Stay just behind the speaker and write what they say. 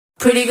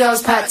Pretty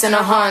girls packed in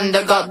a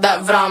Honda, got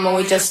that rum and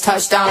we just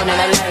touched down in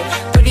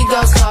LA. Pretty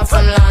girls far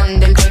from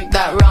London, drink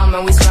that rum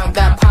and we smoke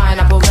that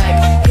pineapple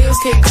vape. Heels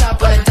kicked up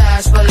on a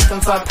dash, we're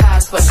looking for a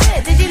passport.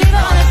 Shit, did you leave it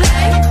on a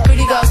plane?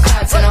 Pretty girls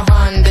packed in a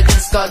Honda,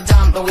 just got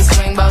dumped, but we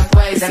swing both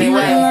ways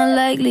anyway. It's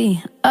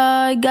unlikely,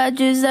 I got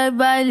just like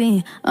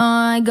Riley.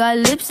 I got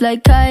lips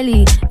like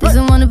Kylie. This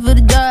is one for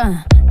the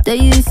jar, they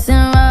used to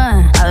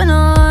run. I've been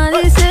on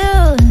these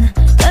hills,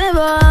 got it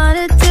on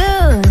the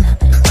tune.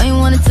 Why you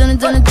wanna turn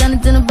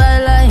it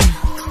bad light?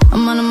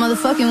 I'm on a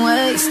motherfucking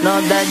way. It's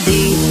not that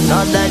deep,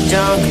 not that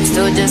drunk.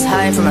 Still just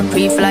high from a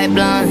pre-flight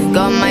blunt.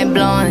 Got my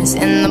blunts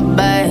in the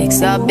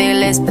bags. Got big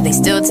lists, but they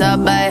still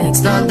talk back.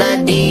 It's not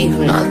that deep,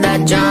 not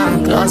that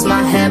drunk. Lost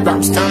my head, but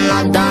I'm still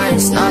not done.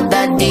 It's not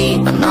that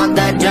deep, I'm not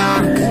that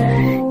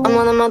drunk. I'm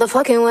on a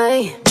motherfucking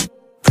way.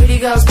 Pretty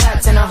girls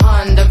packed in a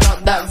Honda,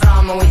 got that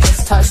rum and we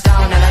just touched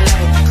down in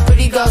LA.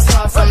 Pretty girls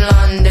far from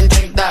London,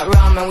 drink that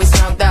rum and we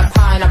smoke that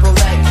pineapple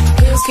vape.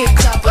 Heels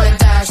kicked up on a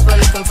dash, we're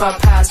looking for a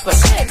passport.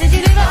 Shit, did you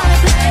leave it on a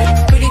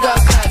plane? Pretty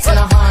girls packed in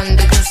a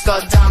Honda, just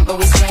got dumped, but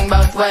we swing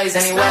both ways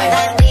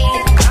anyway.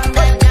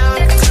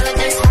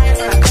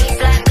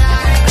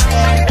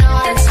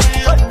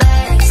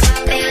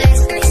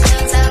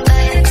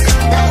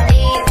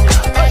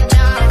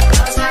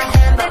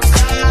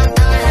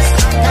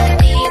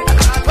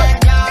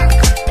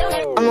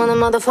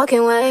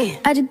 Motherfucking way.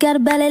 I just got a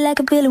belly like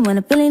a feeling when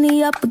I'm feeling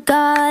the upper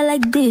guy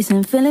like this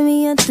and feeling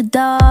me at the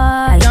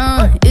dark.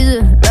 Is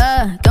it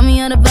lie? Got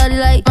me on the body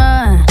like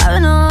mine. I've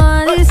been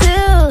on these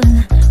hills,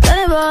 got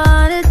it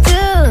on it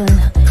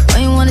too.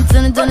 When you wanna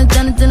turn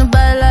it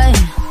body light.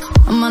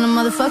 I'm on a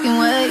motherfucking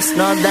way. It's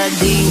not that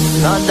deep,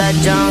 not that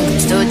drunk. I'm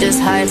still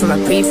just high from a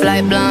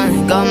pre-flight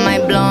blunt. Got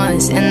my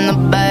blunts in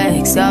the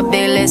bags. Got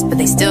big lists, but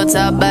they still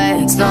talk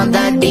back. It's not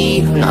that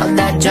deep, not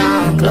that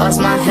drunk.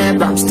 Lost my head,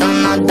 but I'm still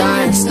not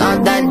done. It's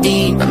not that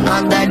deep, I'm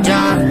not that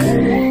drunk.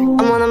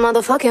 I'm on a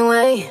motherfucking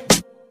way.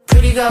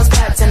 Pretty girls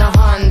packed in a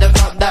Honda,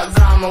 got that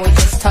rum and we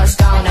just touched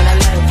down in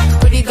LA.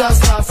 Pretty girls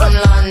far from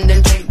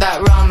London, drink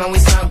that rum and we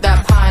smoke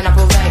that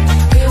pineapple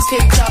vape. Heels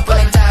kicked up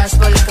on a dash,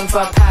 we're looking for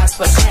a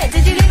passport. Shit,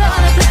 did you leave it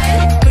on a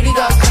plane? Pretty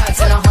girls packed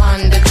in a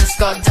Honda, just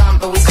got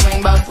dumped, but we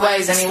swing both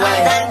ways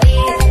anyway.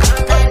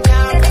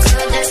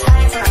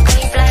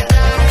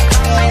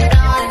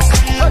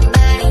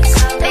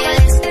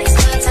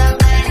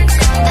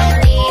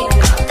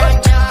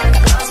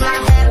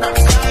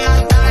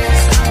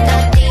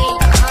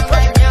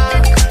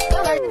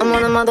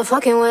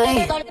 Motherfucking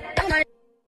way.